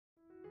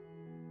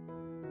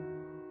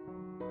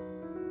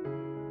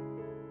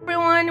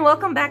everyone,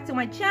 welcome back to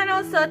my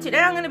channel. So today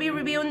I'm going to be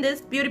reviewing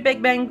this Beauty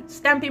Big Bang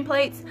stamping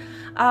plates.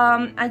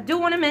 I do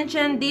want to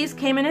mention these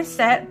came in a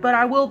set, but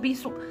I will be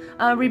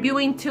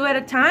reviewing two at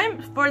a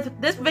time. For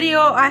this video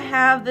I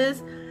have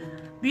this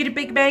Beauty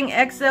Big Bang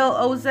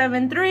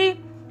XL-073,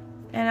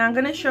 and I'm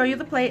going to show you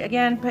the plate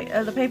again.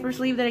 The paper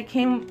sleeve that it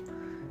came,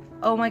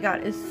 oh my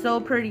god, it's so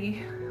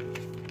pretty.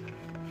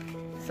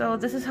 So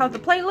this is how the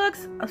plate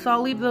looks. So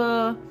I'll leave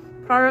the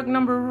product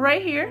number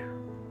right here.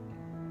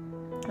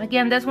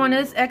 Again, this one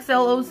is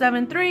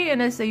XL-073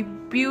 and it's a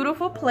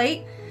beautiful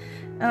plate.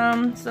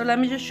 So let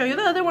me just show you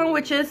the other one,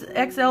 which is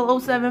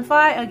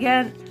XL-075.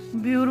 Again,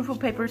 beautiful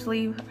paper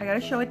sleeve. I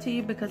gotta show it to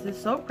you because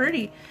it's so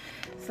pretty.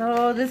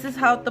 So this is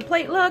how the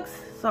plate looks.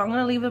 So I'm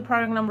gonna leave the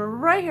product number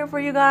right here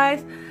for you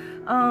guys.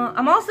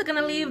 I'm also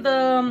gonna leave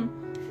the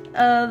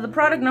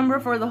product number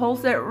for the whole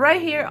set right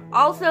here.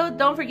 Also,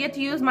 don't forget to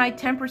use my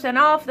 10%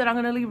 off that I'm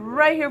gonna leave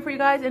right here for you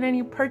guys in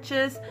any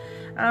purchase.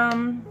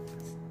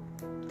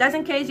 That's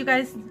in case you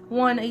guys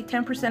want a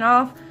 10%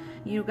 off.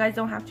 You guys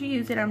don't have to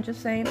use it, I'm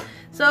just saying.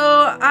 So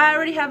I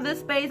already have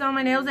this base on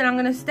my nails that I'm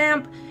gonna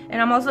stamp, and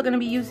I'm also gonna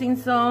be using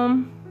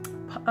some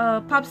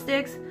pop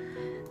sticks.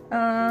 So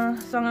I'm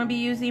gonna be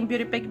using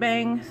Beauty Big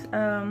Bang's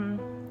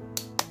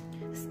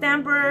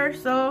stamper.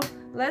 So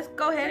let's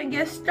go ahead and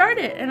get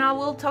started, and I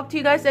will talk to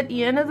you guys at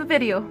the end of the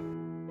video.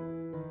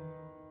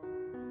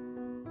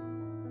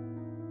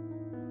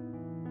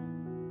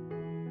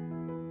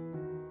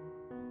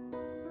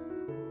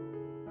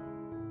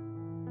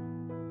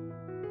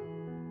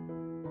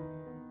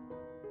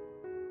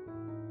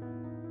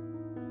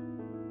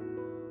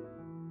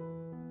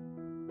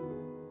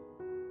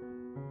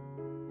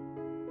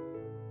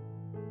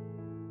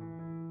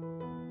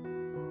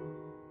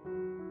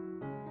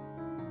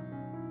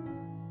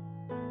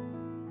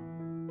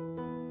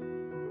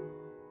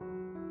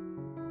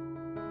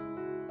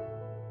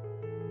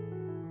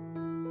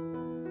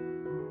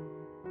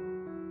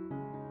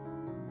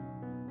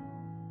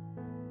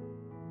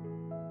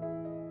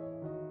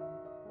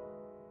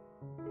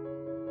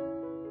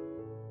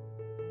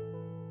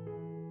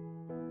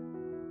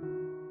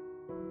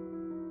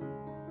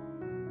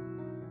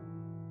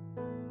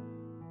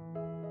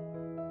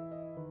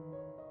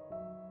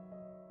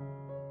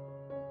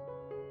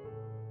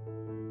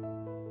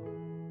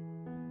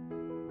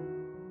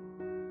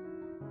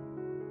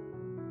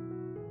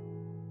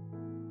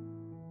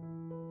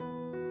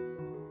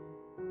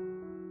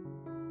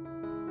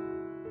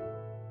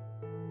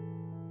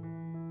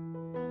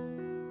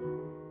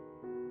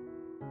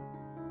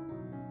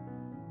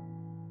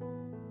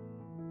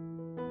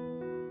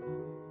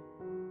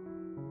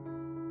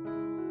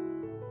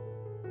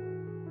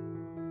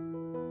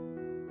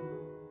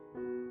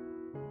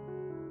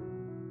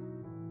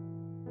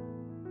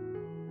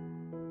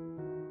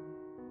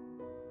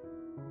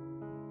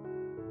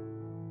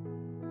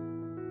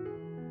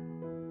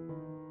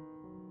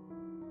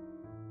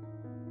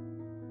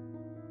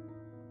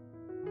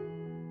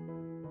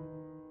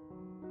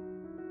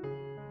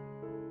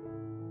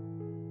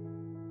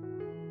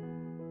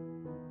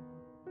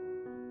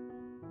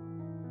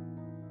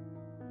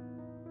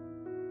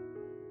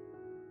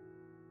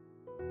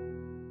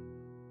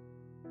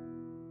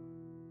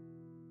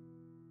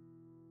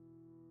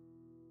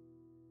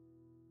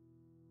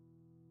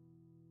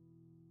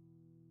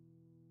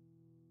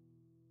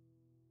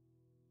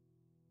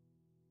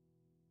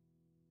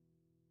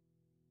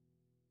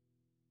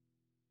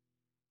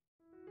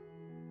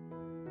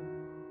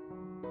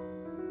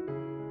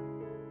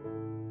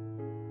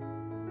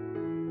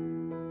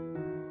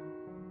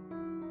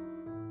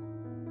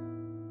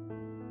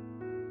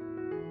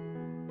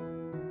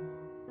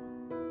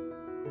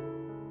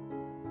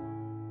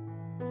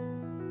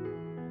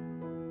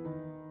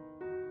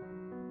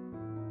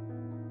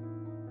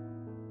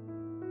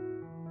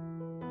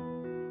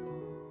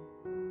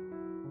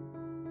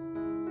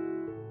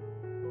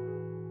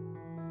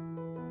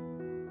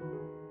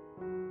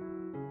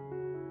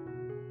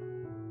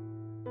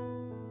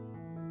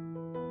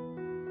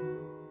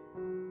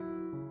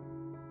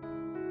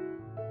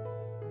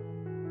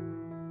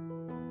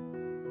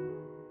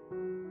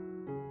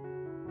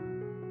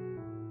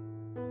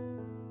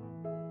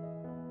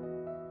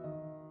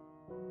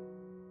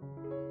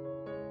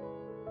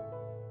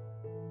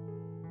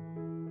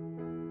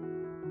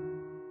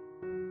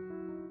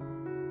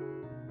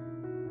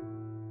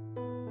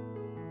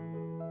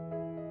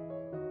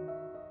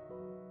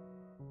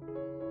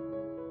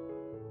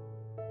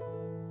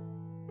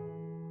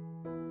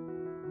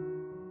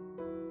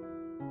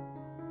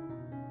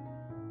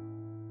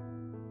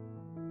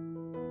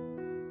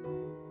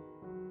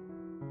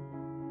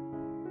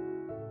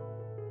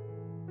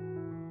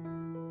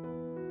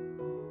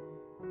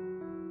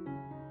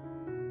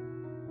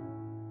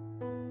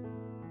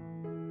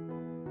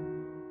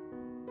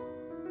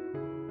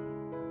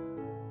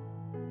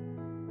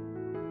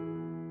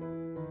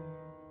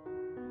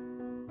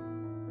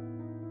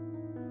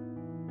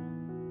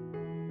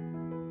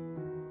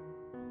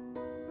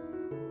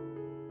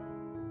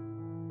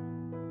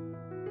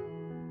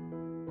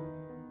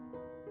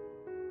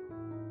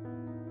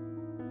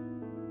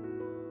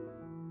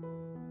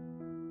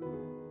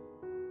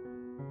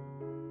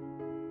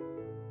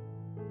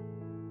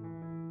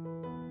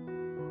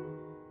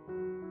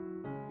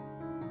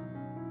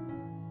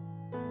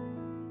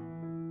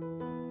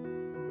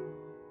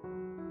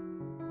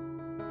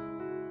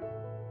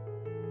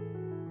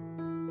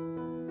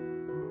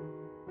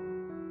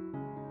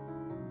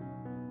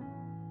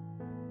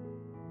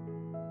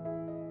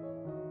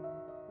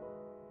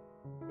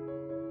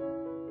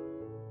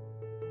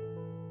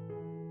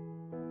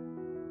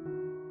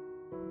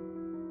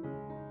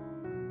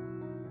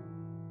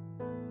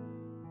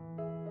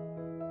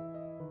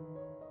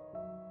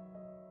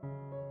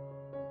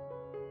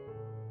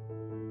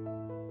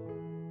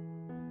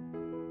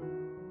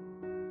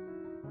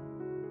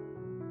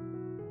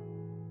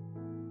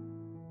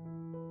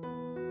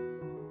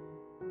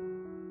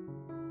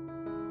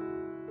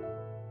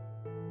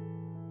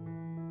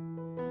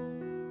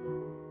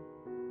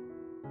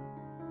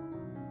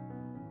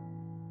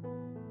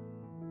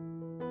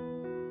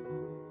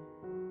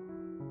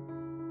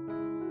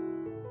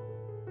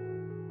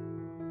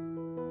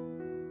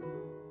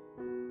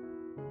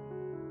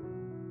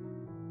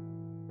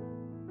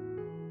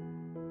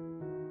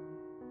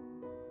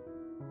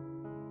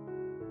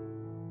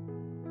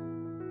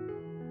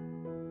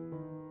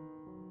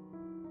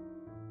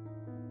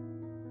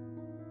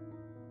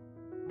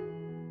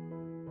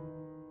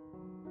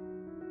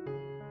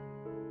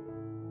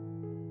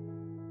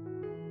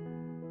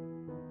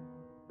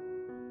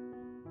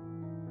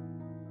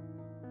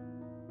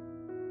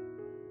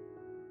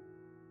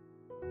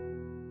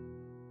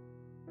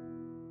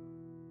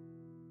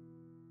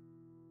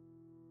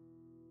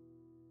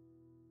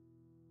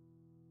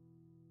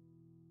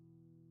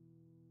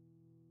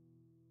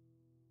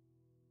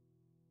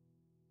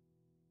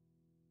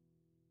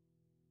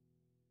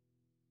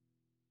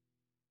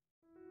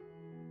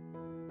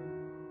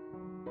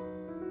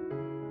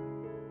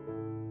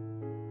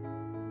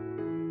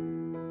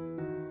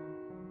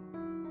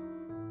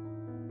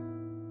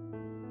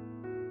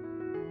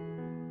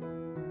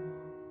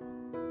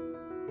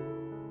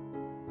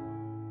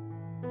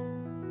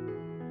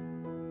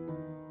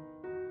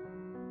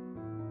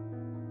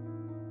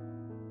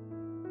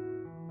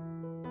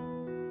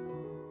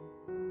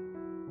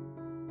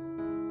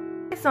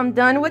 So I'm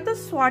done with the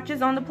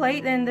swatches on the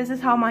plate, and this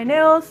is how my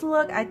nails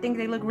look. I think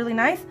they look really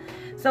nice.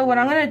 So what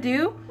I'm gonna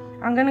do,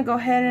 I'm gonna go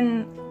ahead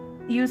and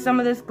use some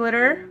of this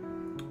glitter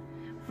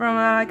from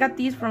I got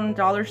these from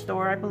dollar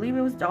store. I believe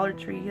it was Dollar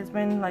Tree. It's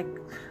been like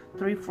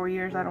 3-4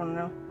 years, I don't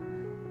know.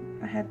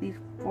 I had these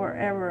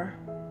forever.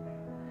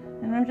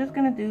 And I'm just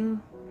gonna do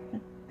a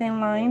thin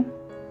line.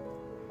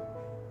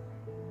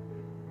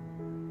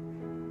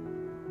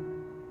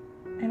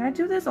 And I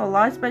do this a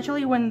lot,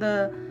 especially when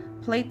the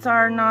plates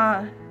are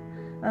not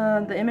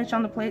the image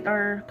on the plate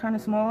are kind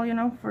of small, you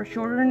know, for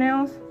shorter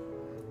nails.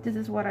 This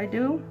is what I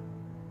do.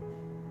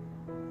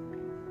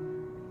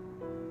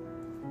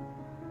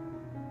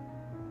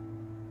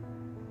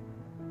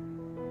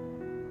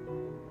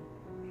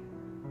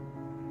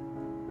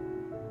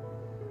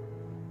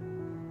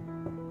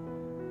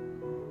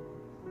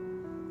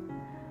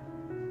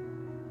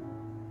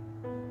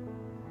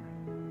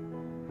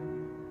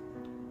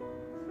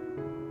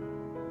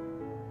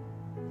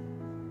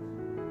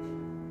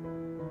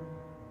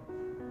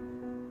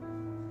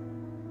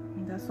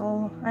 That's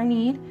all I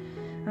need.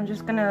 I'm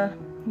just gonna,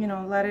 you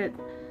know,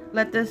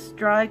 let this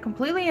dry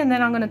completely, and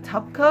then I'm gonna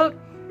top coat.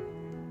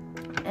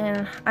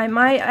 And I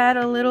might add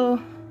a little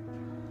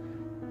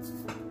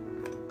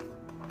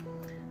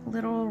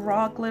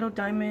rock, little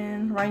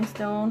diamond,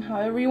 rhinestone,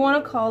 however you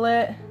want to call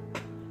it.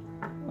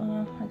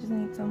 I just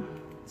need some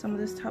of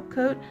this top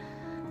coat.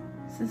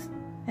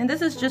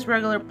 This is just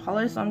regular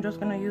polish, so I'm just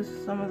gonna use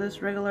some of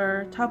this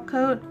regular top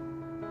coat.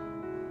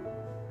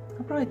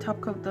 I'll probably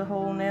top coat the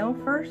whole nail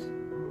first.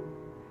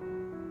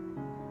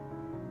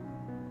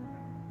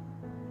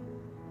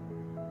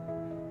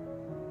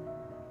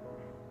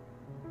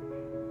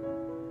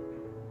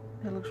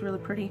 It looks really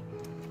pretty.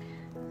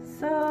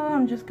 So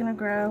I'm just gonna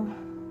grab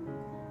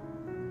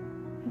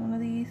one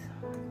of these.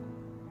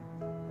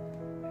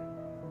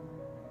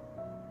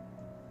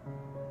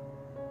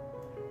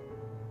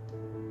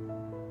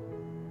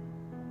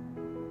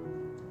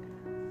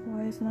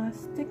 Why it's not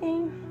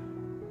sticking?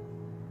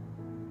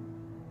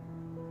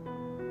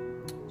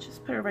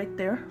 Just put it right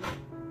there.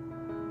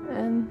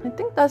 And I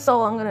think that's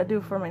all I'm gonna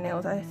do for my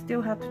nails. I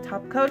still have to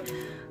top coat.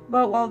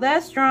 But while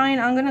that's drying,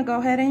 I'm gonna go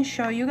ahead and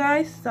show you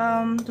guys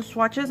the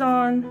swatches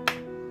on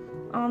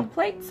the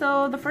plate.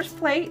 So the first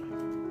plate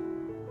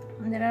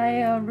that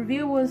I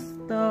reviewed was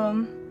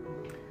the,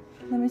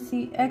 let me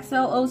see,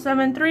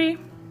 XL-073.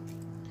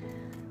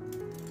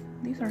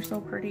 These are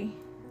so pretty.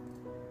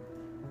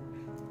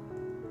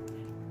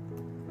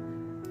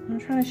 I'm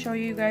trying to show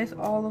you guys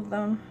all of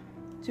them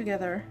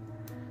together.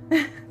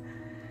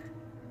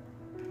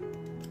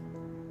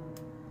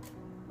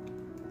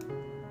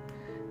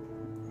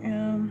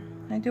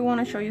 I do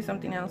want to show you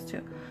something else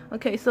too.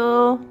 Okay,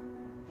 so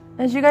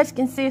as you guys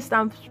can see, it's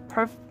not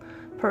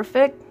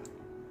perfect.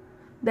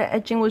 The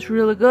etching was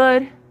really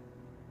good.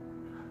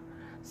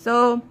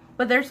 So,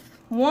 but there's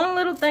one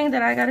little thing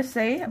that I gotta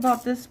say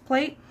about this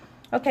plate.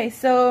 Okay,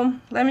 so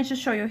let me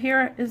just show you.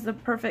 Here is the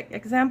perfect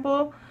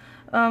example.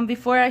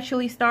 Before I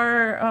actually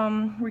start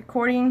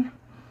recording,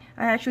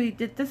 I actually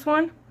did this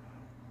one.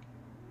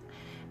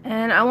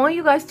 And I want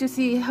you guys to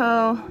see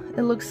how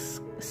it looks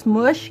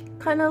smush,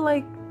 kind of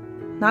like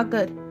not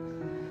good.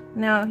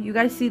 Now you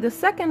guys see the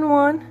second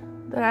one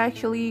that I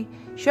actually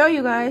show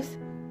you guys.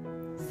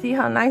 See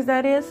how nice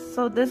that is?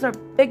 So there's a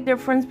big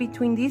difference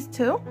between these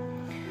two.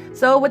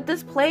 So with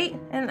this plate,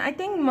 and I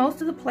think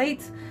most of the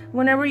plates,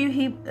 whenever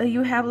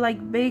you have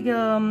like big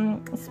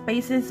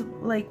spaces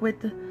like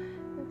with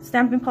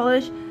stamping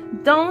polish,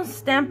 don't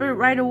stamp it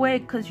right away,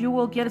 because you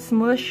will get a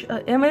smush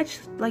image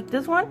like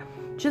this one.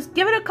 Just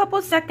give it a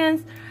couple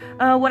seconds.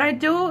 What I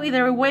do,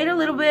 either wait a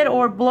little bit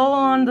or blow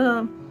on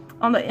the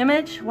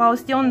image while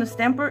it's still on the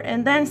stamper,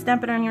 and then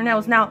stamp it on your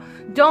nails. Now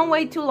don't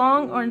wait too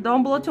long, or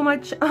don't blow too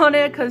much on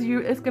it, because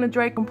it's gonna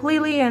dry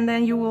completely, and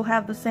then you will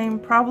have the same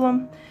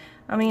problem.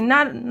 I mean,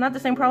 not the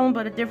same problem,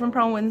 but a different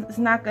problem when it's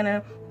not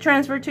gonna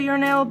transfer to your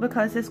nail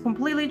because it's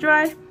completely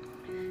dry.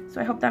 So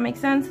I hope that makes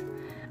sense.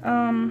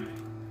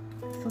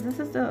 So this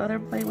is the other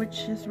plate,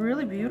 which is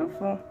really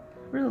beautiful.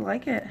 Really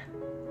like it.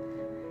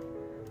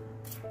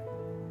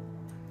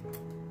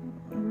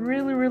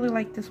 Really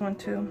like this one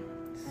too.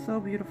 So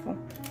beautiful.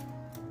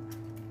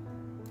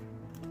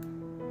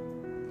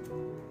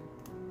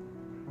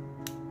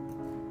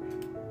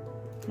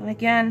 And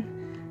again,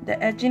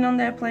 the edging on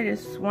that plate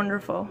is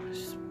wonderful.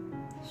 It's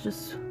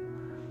just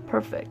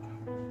perfect.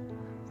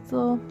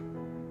 So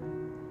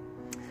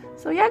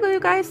yeah, you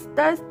guys,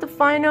 that's the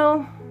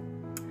final.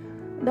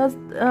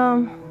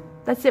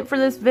 That's it for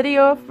this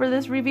video, for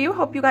this review.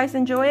 Hope you guys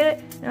enjoy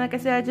it. And like I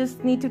said, I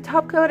just need to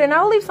top coat, and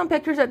I'll leave some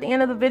pictures at the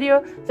end of the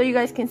video so you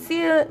guys can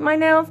see my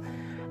nails.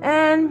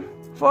 And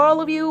for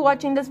all of you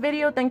watching this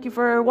video, thank you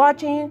for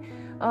watching.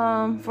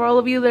 For all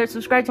of you that are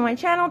subscribed to my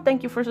channel,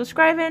 thank you for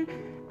subscribing.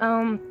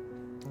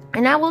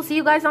 And I will see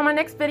you guys on my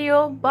next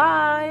video.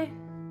 Bye.